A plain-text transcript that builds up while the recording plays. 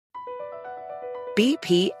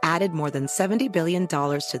BP added more than $70 billion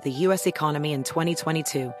to the U.S. economy in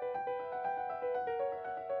 2022.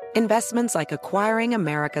 Investments like acquiring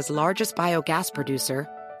America's largest biogas producer,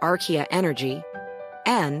 Archaea Energy,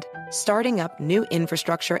 and starting up new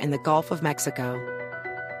infrastructure in the Gulf of Mexico.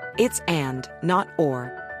 It's and, not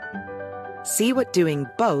or. See what doing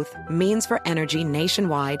both means for energy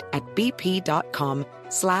nationwide at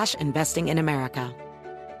bp.com/investing in America.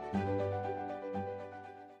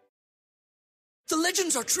 The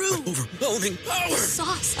legends are true. Overwhelming power! The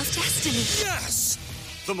sauce of destiny. Yes!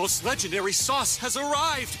 The most legendary sauce has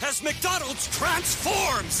arrived as McDonald's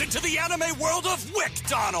transforms into the anime world of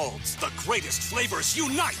WickDonald's. The greatest flavors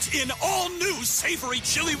unite in all new savory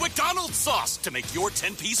chili McDonald's sauce to make your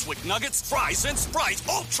 10-piece Wick Nuggets, fries, and Sprite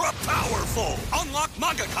ultra-powerful. Unlock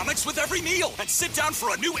manga comics with every meal and sit down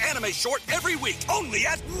for a new anime short every week only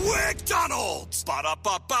at WickDonald's.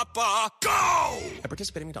 Ba-da-ba-ba-ba, go! At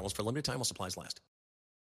participating McDonald's for a limited time while supplies last.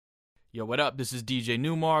 Yo, what up? This is DJ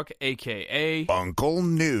Newmark, a.k.a. Uncle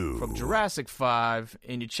New. From Jurassic 5,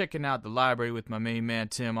 and you're checking out the library with my main man,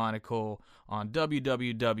 Tim Onicle, on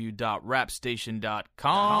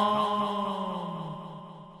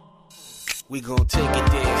www.rapstation.com. We gon' take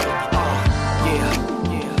it there.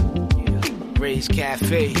 Yeah. Ray's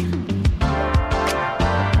Cafe.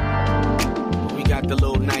 We got the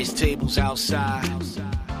little nice tables outside.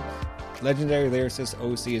 Legendary lyricist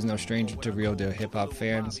OC is no stranger to real deal hip-hop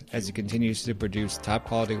fans as he continues to produce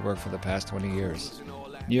top-quality work for the past 20 years.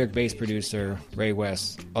 New York-based producer Ray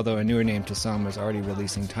West, although a newer name to some, is already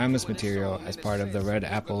releasing timeless material as part of the Red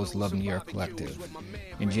Apples Love New York collective.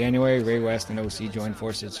 In January, Ray West and OC joined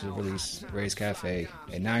forces to release Ray's Cafe,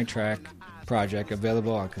 a 9-track project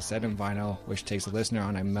available on cassette and vinyl, which takes a listener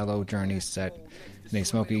on a mellow journey set in a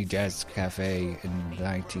smoky jazz cafe in the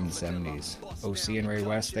 1970s. OC and Ray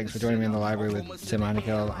West, thanks for joining me in the library with Tim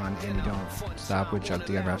Onicle on And You Don't Stop with Chuck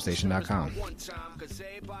D on rapstation.com.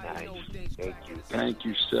 Nice. Thank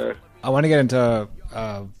you, sir. I want to get into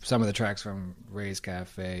some of the tracks from Ray's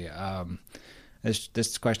Cafe.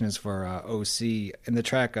 This question is for OC. In the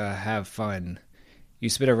track Have Fun, you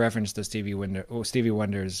spit a reference to Stevie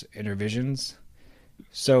Wonder's Inner Visions.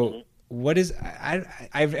 So what is...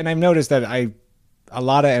 I've noticed that a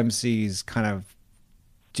lot of MCs kind of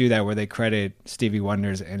do that where they credit Stevie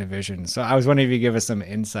Wonder's Inner Visions. So I was wondering if you could give us some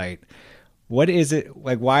insight. What is it,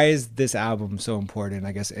 like, why is this album so important,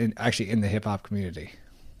 I guess, in the hip-hop community?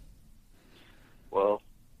 Well,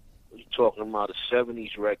 you're talking about a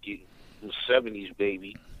 70s record, the 70s,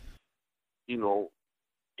 baby. You know,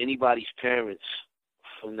 anybody's parents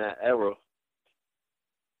from that era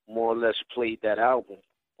more or less played that album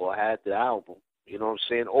or had the album, you know what I'm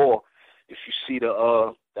saying? Or if you see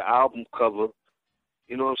the album cover,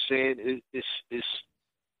 you know what I'm saying,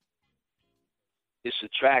 it's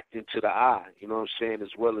attracting to the eye, you know what I'm saying,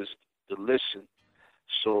 as well as the listen.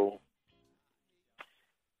 So,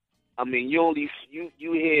 I mean, you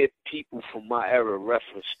hear people from my era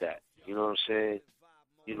reference that, you know what I'm saying?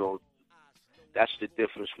 You know, that's the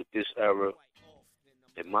difference with this era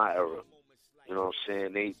and my era. You know what I'm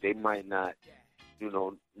saying? They might not, you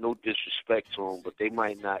know, no disrespect to them, but they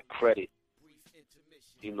might not credit,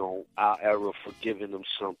 you know, our era for giving them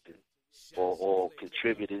something or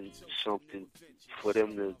contributing something for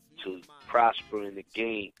them to prosper in the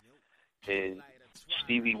game. And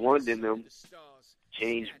Stevie Wonder and them,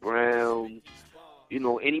 James Brown, you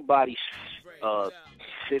know, anybody's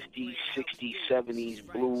 50s, 60s, 70s,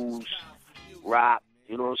 blues, rock,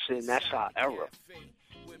 you know what I'm saying? That's our era.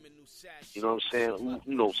 You know what I'm saying?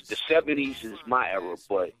 You know, the 70s is my era,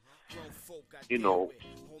 but, you know,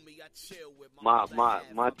 my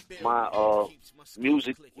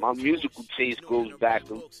musical taste goes back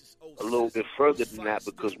a little bit further than that,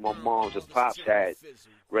 because my moms and pops had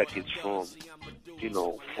records from, you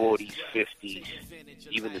know, 40s, 50s,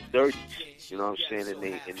 even the 30s, you know what I'm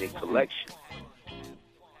saying, in their collection.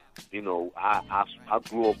 You know, I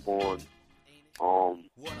grew up on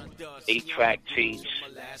 8-track tapes,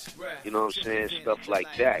 you know what I'm saying, stuff like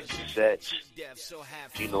that, cassettes,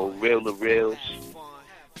 you know, reel-to-reels,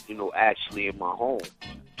 you know, actually in my home.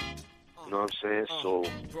 You know what I'm saying? So,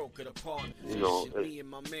 you know,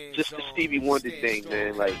 just the Stevie Wonder thing,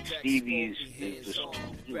 man. Like, Stevie is just,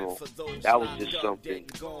 you know, that was just something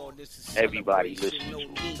everybody listened to.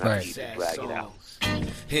 Not need to drag it out.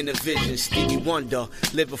 In the vision, Stevie Wonder,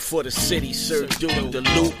 living for the city, Sir Duke, the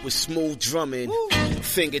loop with smooth drumming,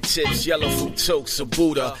 fingertips, yellow fructose, a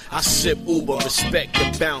Buddha. I sip Uber, respect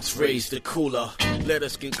the bounce, raise the cooler. Let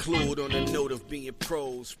us conclude on the note of being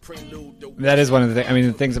pros. Prelude. That is one of the things. I mean,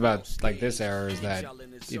 the things about like this era is that,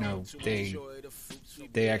 you know,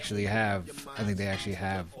 they actually have. I think they actually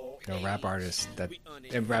have rap artists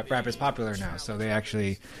and rap is popular now, so they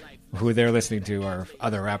actually who they're listening to are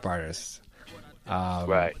other rap artists.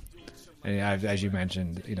 Right. And as you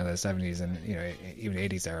mentioned, the 70s and even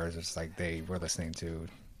 80s eras, it's like they were listening to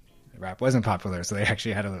rap wasn't popular, so they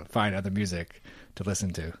actually had to find other music to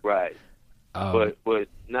listen to. Right. But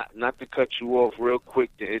not to cut you off real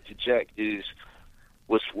quick, to interject, is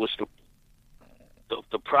what's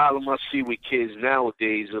the problem I see with kids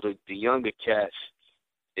nowadays, or the younger cats,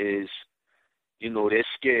 is they're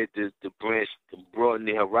scared to broaden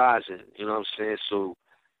their horizon. You know what I'm saying? So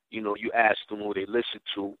you ask them who they listen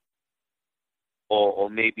to, or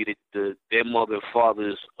maybe their mother and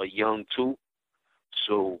fathers are young too,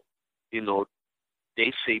 so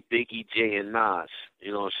they say Biggie, Jay, and Nas,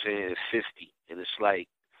 you know what I'm saying, 50. And it's like,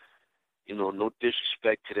 no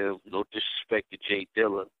disrespect to them, no disrespect to Jay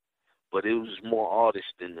Dilla, but it was more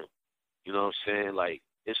artists than them. You know what I'm saying? Like,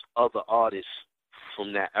 it's other artists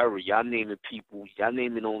from that era. Y'all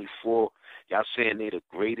naming only 4. Y'all saying they the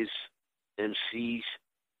greatest MCs,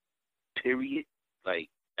 period. Like,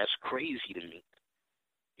 that's crazy to me.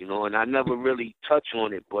 And I never really touch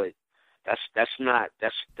on it, but that's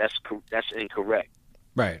incorrect.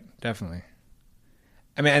 Right, definitely.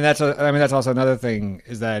 And that's also another thing,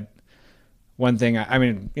 is that one thing.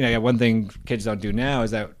 One thing kids don't do now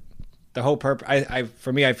is that the whole purpose.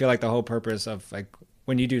 For me, I feel like the whole purpose of, like,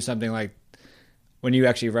 when you do something like when you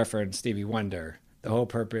actually reference Stevie Wonder, the whole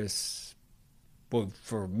purpose, well,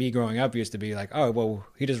 for me growing up, used to be like, oh, well,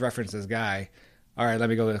 he just referenced this guy. All right,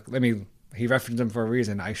 he referenced him for a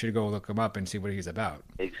reason. I should go look him up and see what he's about.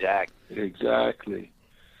 Exactly.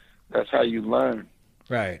 That's how you learn.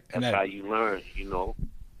 Right. That's how you learn,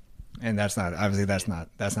 And that's not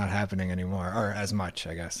happening anymore, or as much,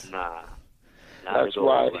 I guess. Nah. That's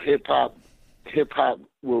why hip hop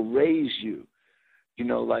will raise you.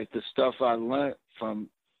 Like the stuff I learned from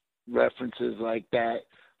references like that,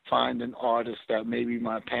 finding artists that maybe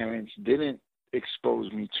my parents didn't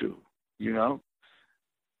expose me to,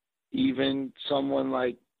 Even someone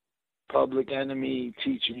like Public Enemy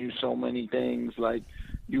teaching you so many things, like,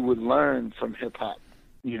 you would learn from hip hop,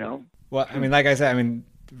 Well, like I said,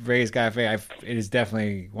 Ray's Cafe, it is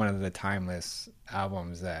definitely one of the timeless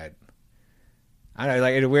albums that, I don't know,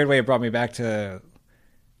 like, in a weird way, it brought me back to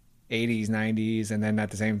 80s, 90s, and then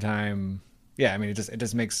at the same time, it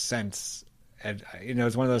just makes sense. And,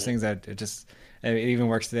 it's one of those things that it even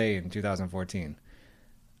works today in 2014.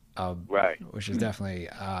 Right. Which is definitely,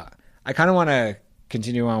 I kind of want to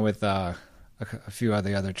continue on with a few of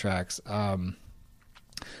the other tracks.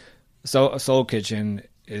 Soul Kitchen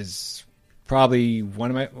is probably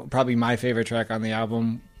my favorite track on the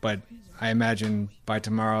album, but I imagine by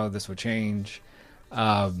tomorrow this will change.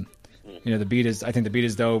 The beat is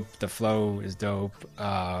dope. The flow is dope.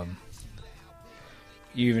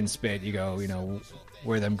 You even spit, you go,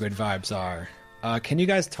 where them good vibes are. Can you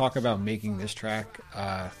guys talk about making this track?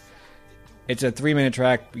 It's a 3-minute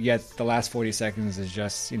track, yet the last 40 seconds is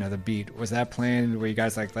just, the beat. Was that planned? Were you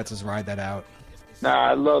guys like, let's just ride that out? Nah,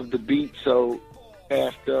 I love the beat, so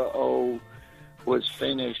after O was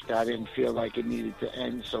finished, I didn't feel like it needed to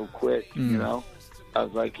end so quick, I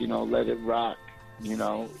was like, let it rock, you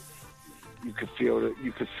could feel it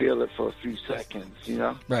for a few seconds,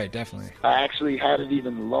 Right, definitely. I actually had it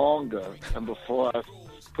even longer, and before I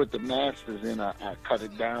put the masters in, I cut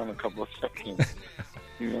it down a couple of seconds,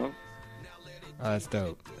 Oh, that's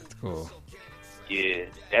dope. That's cool. Yeah,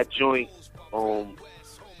 that joint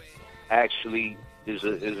actually is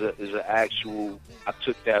a actual. I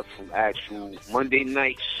took that from actual Monday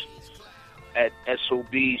nights at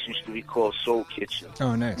SOBs, used to be called Soul Kitchen.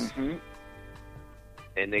 Oh, nice. Mm-hmm.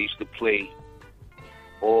 And they used to play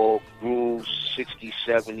all grooves, 60s,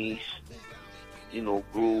 70s,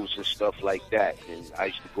 grooves and stuff like that. And I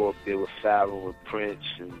used to go up there with Pharrell and Prince,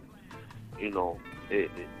 and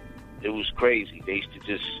it was crazy. They used to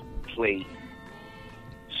just play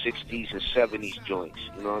 60s and 70s joints,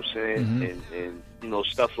 you know what I'm saying? Mm-hmm. And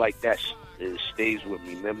stuff like that stays with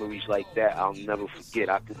me. Memories like that I'll never forget.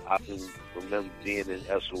 I can remember being in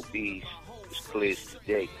SOBs as clear as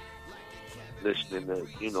today, listening to,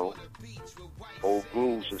 old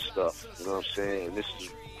grooves and stuff, you know what I'm saying? And this is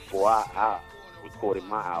before I recorded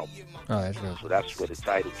my album. Oh, that's real. So that's where the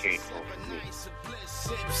title came from for me.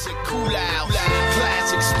 Sips and cool out,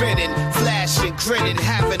 classic spinning, flashing, grinning,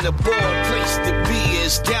 having a ball place to be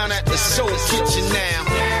is down at the Soul Kitchen now.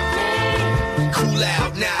 Cool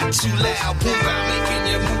out, not too loud, boom out, making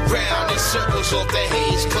you move round in circles off the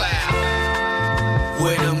haze cloud.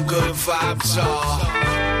 Where them good vibes are.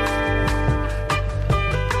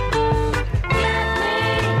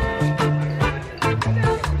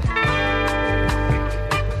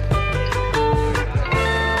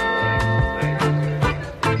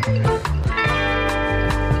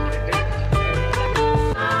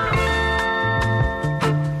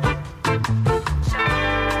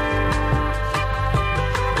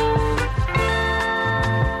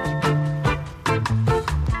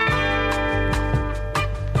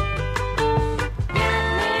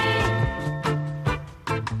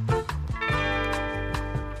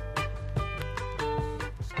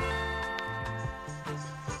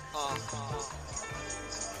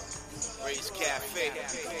 Cafe.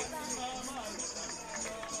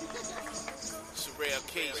 It's a rare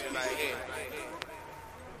occasion right here.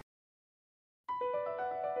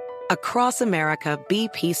 Across America,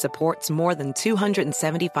 BP supports more than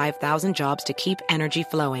 275,000 jobs to keep energy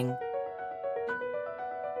flowing.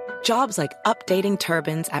 Jobs like updating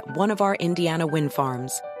turbines at one of our Indiana wind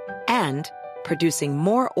farms and producing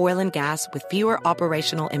more oil and gas with fewer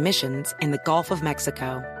operational emissions in the Gulf of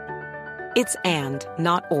Mexico. It's and,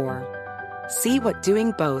 not or. See what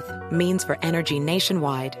doing both means for energy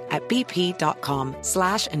nationwide at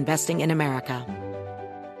bp.com/investing in America.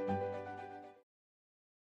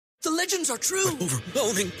 The legends are true.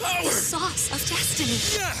 Overwhelming power! The sauce of destiny.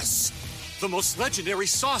 Yes! The most legendary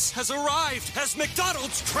sauce has arrived as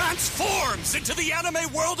McDonald's transforms into the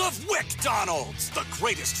anime world of WickDonald's. The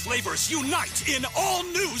greatest flavors unite in all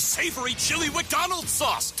new savory chili WickDonald's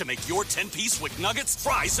sauce to make your 10-piece Wick Nuggets,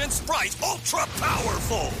 fries, and Sprite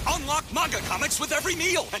ultra-powerful. Unlock manga comics with every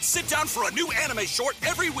meal and sit down for a new anime short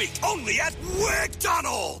every week only at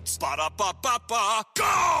WickDonald's. Ba-da-ba-ba-ba,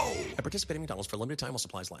 go! At participating McDonald's for a limited time while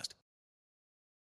supplies last.